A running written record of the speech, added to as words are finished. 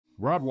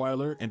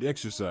Rottweiler and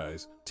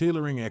exercise,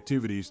 tailoring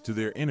activities to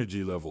their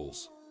energy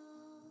levels.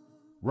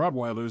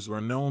 Rottweilers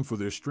are known for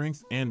their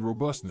strength and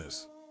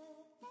robustness.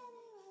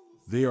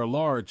 They are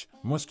large,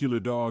 muscular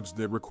dogs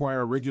that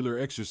require regular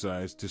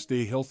exercise to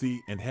stay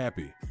healthy and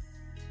happy.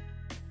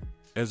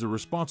 As a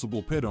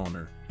responsible pet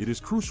owner, it is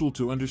crucial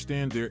to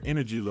understand their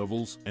energy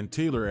levels and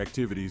tailor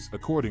activities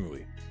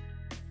accordingly.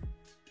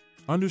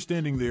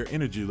 Understanding their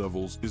energy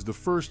levels is the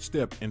first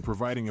step in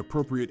providing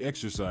appropriate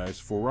exercise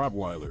for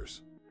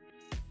Rottweilers.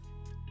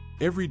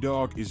 Every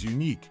dog is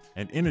unique,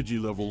 and energy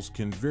levels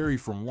can vary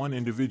from one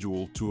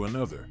individual to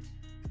another.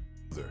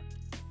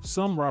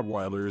 Some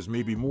Rottweilers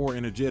may be more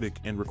energetic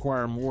and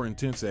require more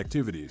intense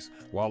activities,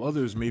 while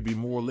others may be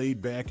more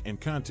laid back and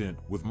content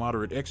with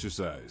moderate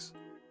exercise.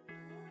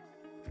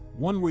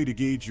 One way to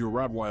gauge your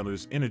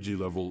Rottweiler's energy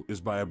level is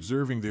by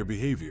observing their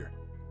behavior.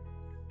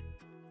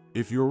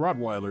 If your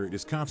Rottweiler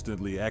is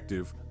constantly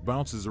active,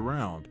 bounces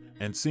around,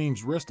 and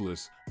seems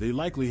restless, they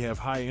likely have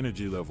high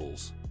energy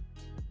levels.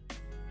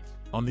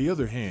 On the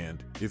other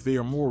hand, if they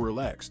are more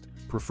relaxed,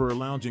 prefer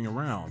lounging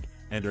around,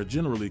 and are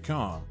generally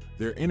calm,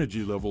 their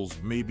energy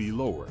levels may be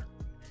lower.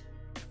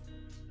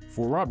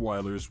 For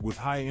Rottweilers with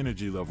high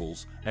energy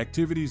levels,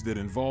 activities that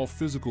involve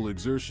physical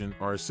exertion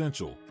are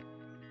essential.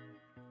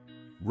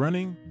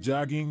 Running,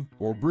 jogging,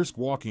 or brisk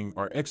walking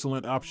are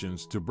excellent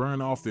options to burn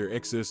off their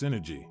excess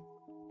energy.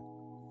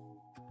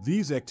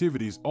 These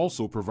activities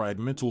also provide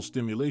mental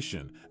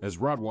stimulation, as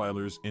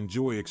Rottweilers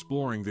enjoy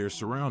exploring their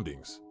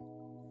surroundings.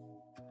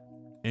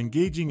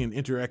 Engaging in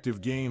interactive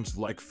games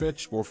like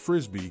fetch or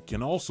frisbee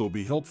can also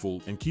be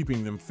helpful in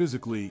keeping them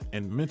physically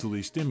and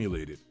mentally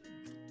stimulated.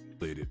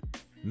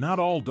 Not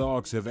all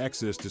dogs have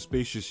access to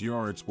spacious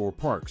yards or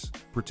parks,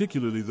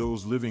 particularly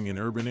those living in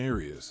urban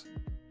areas.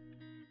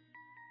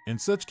 In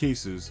such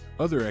cases,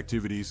 other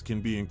activities can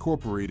be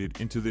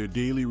incorporated into their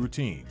daily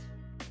routine.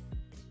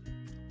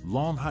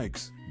 Long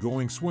hikes,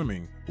 going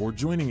swimming, or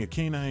joining a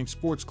canine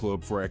sports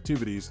club for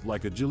activities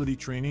like agility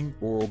training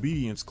or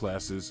obedience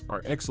classes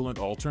are excellent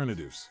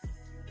alternatives.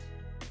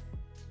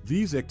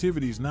 These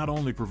activities not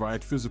only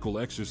provide physical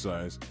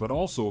exercise but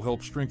also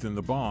help strengthen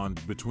the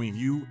bond between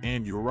you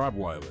and your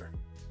Rottweiler.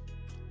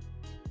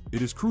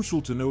 It is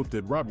crucial to note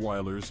that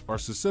Rottweilers are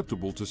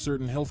susceptible to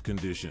certain health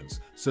conditions,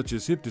 such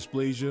as hip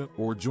dysplasia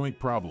or joint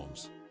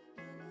problems.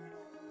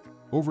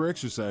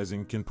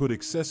 Overexercising can put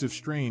excessive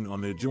strain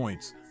on their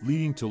joints,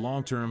 leading to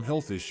long-term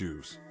health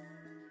issues.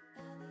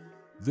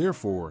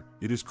 Therefore,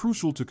 it is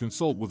crucial to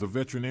consult with a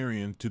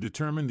veterinarian to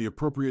determine the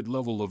appropriate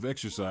level of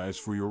exercise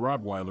for your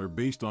Rottweiler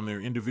based on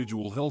their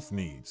individual health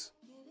needs.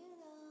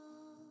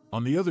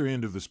 On the other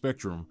end of the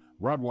spectrum,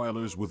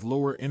 Rottweilers with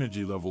lower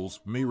energy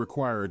levels may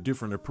require a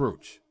different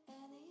approach.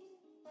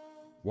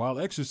 While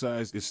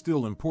exercise is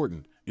still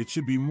important, it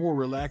should be more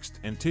relaxed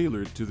and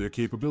tailored to their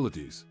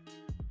capabilities.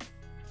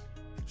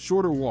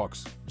 Shorter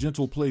walks,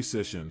 gentle play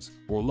sessions,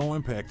 or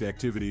low-impact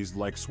activities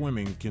like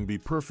swimming can be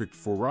perfect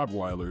for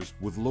Rottweilers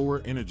with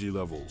lower energy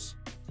levels.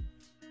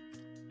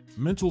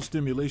 Mental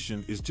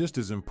stimulation is just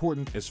as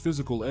important as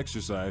physical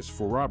exercise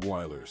for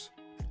Rottweilers.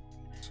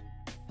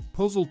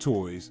 Puzzle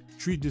toys,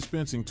 treat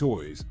dispensing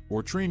toys,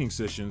 or training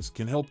sessions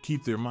can help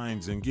keep their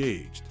minds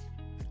engaged.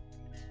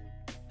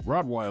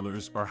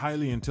 Rottweilers are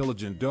highly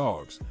intelligent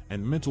dogs,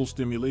 and mental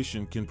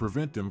stimulation can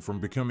prevent them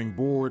from becoming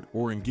bored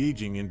or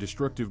engaging in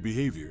destructive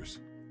behaviors.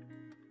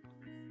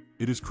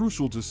 It is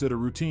crucial to set a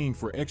routine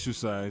for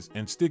exercise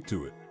and stick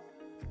to it.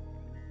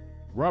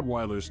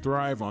 Rottweilers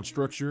thrive on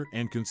structure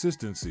and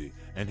consistency,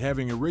 and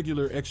having a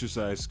regular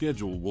exercise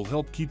schedule will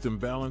help keep them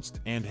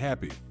balanced and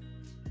happy.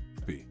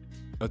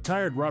 A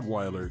tired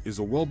Rottweiler is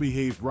a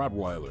well-behaved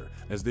Rottweiler,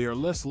 as they are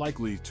less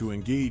likely to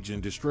engage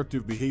in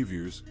destructive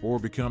behaviors or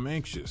become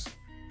anxious.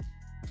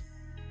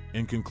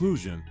 In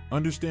conclusion,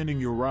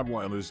 understanding your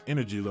Rottweiler's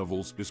energy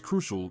levels is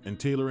crucial in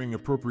tailoring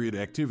appropriate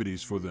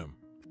activities for them.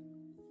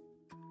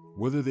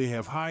 Whether they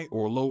have high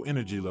or low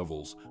energy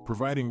levels,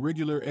 providing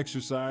regular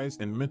exercise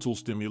and mental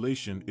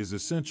stimulation is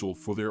essential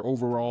for their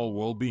overall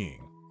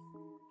well-being.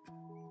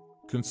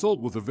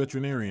 Consult with a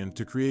veterinarian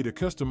to create a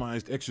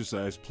customized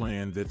exercise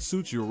plan that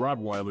suits your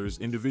Rottweiler's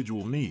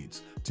individual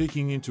needs,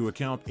 taking into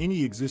account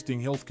any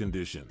existing health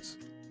conditions.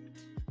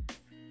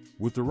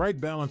 With the right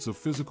balance of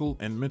physical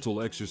and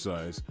mental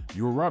exercise,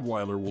 your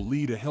Rottweiler will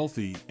lead a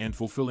healthy and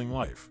fulfilling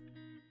life.